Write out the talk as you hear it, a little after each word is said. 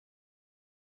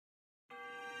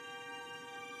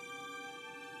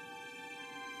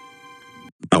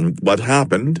What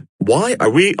happened? Why are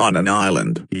we on an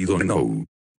island? You don't know.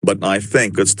 But I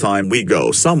think it's time we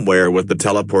go somewhere with the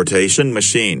teleportation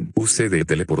machine. Use the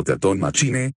teleportation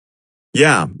machine.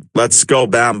 Yeah, let's go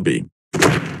Bambi.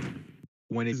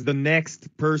 When is the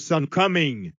next person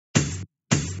coming?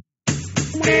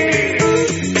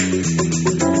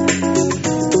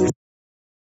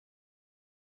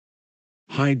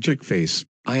 Hi Jerkface,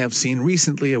 I have seen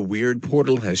recently a weird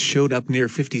portal has showed up near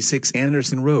 56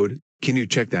 Anderson Road. Can you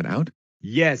check that out?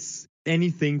 Yes,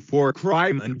 anything for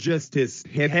crime and justice.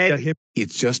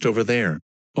 It's just over there.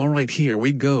 Alright, here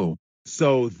we go.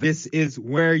 So this is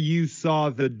where you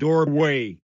saw the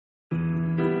doorway.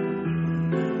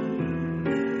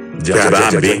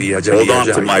 Bambi, hold on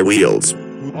to my wheels.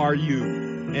 Who are you?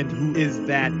 And who is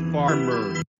that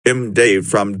farmer? I'm Dave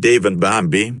from Dave and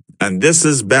Bambi, and this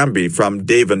is Bambi from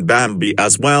Dave and Bambi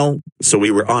as well. So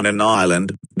we were on an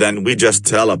island, then we just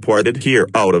teleported here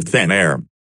out of thin air.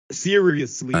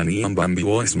 Seriously? Ani ang Bambi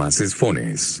was masses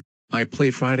phones. I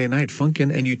play Friday Night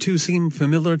Funkin' and you two seem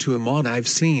familiar to a mod I've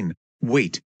seen.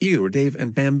 Wait, you're Dave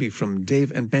and Bambi from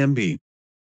Dave and Bambi.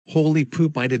 Holy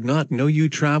poop, I did not know you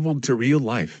traveled to real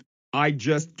life. I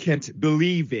just can't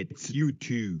believe it's you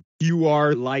two. You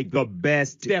are like the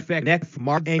best FNF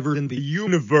mod ever in the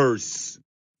universe.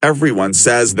 Everyone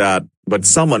says that, but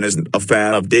someone isn't a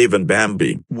fan of Dave and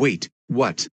Bambi. Wait,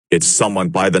 what? It's someone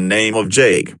by the name of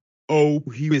Jake. Oh,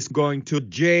 he is going to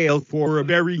jail for a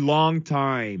very long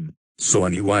time. So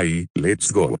anyway,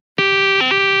 let's go.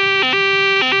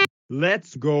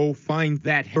 Let's go find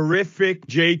that horrific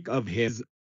Jake of his.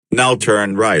 Now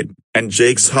turn right, and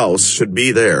Jake's house should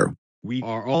be there. We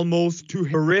are almost to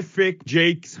horrific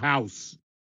Jake's house.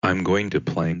 I'm going to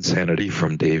play Insanity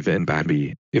from Dave and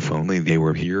Bambi. If only they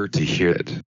were here to hear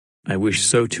it. I wish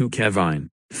so too,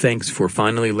 Kevin. Thanks for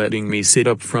finally letting me sit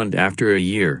up front after a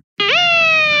year.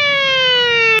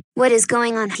 What is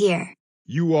going on here?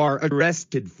 You are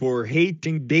arrested for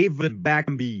hating Dave and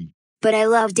Bambi. But I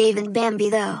love Dave and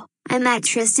Bambi though. I'm at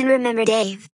Tristan, remember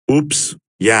Dave? Oops,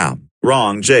 yeah,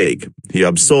 wrong Jake. He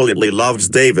absolutely loves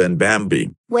Dave and Bambi.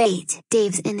 Wait,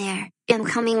 Dave's in there. I'm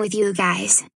coming with you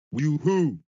guys.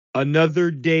 Woohoo!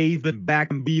 Another Dave and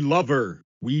Bambi lover.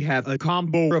 We have a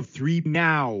combo of 3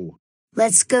 now.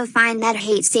 Let's go find that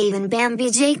hates Dave and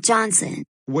Bambi Jake Johnson.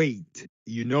 Wait,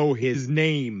 you know his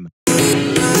name.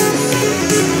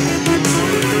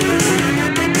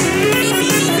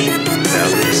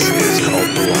 This is called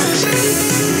relaxing.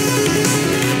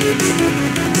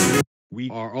 We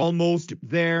are almost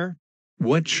there.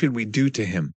 What should we do to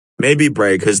him? Maybe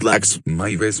break his legs.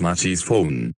 My Vesmachi's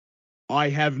phone. I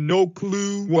have no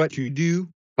clue what to do.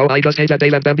 Oh, I just hate that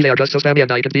Dave and Bambi are just so spammy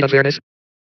and I can see the fairness.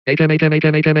 Maybe I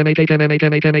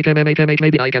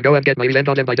can go and get my revenge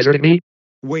on them by deserting me.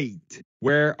 Wait,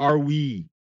 where are we?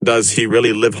 Does he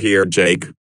really live here, Jake?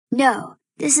 No,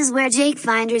 this is where Jake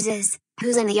Finders is,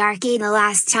 who's in the arcade the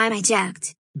last time I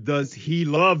checked. Does he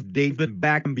love Dave and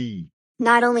Bambi?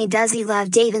 Not only does he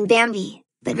love Dave and Bambi,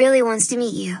 but really wants to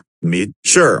meet you. Meet?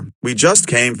 Sure, we just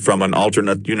came from an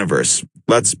alternate universe.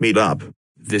 Let's meet up.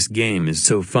 This game is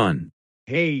so fun.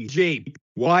 Hey Jake,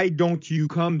 why don't you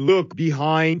come look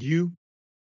behind you?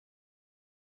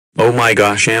 Oh my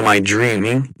gosh, am I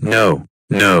dreaming? No,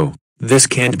 this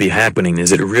can't be happening,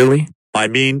 is it really? I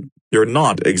mean, you're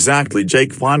not exactly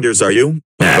Jake Finders, are you?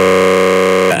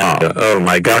 Oh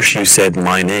my gosh, you said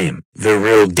my name. The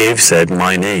real Dave said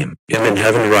my name. I'm in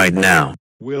heaven right now.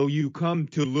 Will you come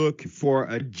to look for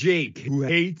a Jake who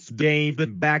hates Dave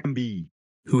and Bambi?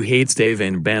 Who hates Dave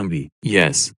and Bambi?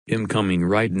 Yes, I'm coming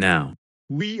right now.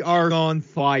 We are on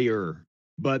fire.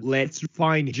 But let's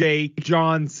find Jake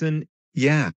Johnson.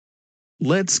 Yeah.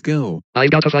 Let's go.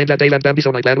 I've got to find that Dave and Bambi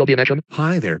so my plan will be in action.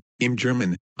 Hi there, I'm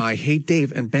German. I hate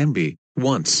Dave and Bambi.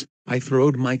 Once, I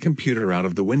throwed my computer out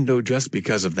of the window just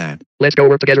because of that. Let's go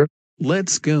work together.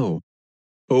 Let's go.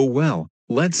 Oh well,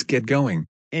 let's get going.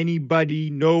 Anybody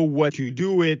know what to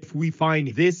do if we find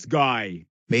this guy?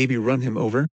 Maybe run him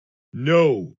over?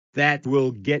 No, that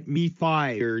will get me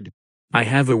fired. I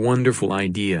have a wonderful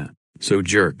idea. So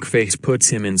Jerkface puts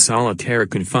him in solitary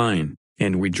confine,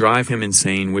 and we drive him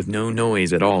insane with no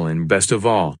noise at all, and best of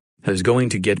all, he's going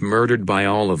to get murdered by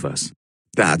all of us.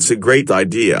 That's a great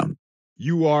idea.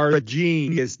 You are a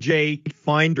genius, Jake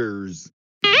Finders.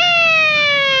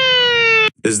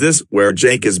 Is this where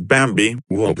Jake is Bambi?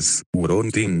 Whoops,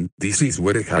 Wurontin, this is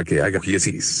where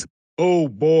Hakeagakiesis. Oh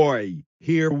boy,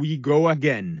 here we go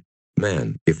again.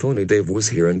 Man, if only Dave was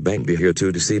here and Bambi here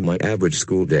too to see my average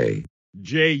school day.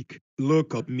 Jake,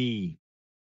 look at me.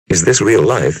 Is this real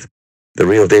life? The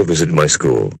real Dave was at my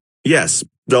school. Yes,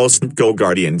 those Go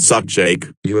Guardians suck, Jake.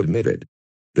 You admit it.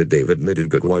 that Dave admitted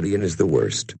Goanimate is the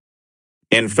worst.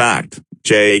 In fact,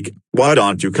 Jake, why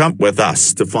don't you come with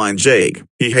us to find Jake?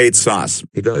 He hates us.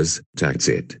 He does, that's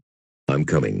it. I'm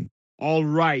coming. All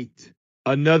right.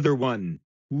 Another one.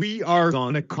 We are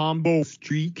on a combo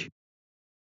streak.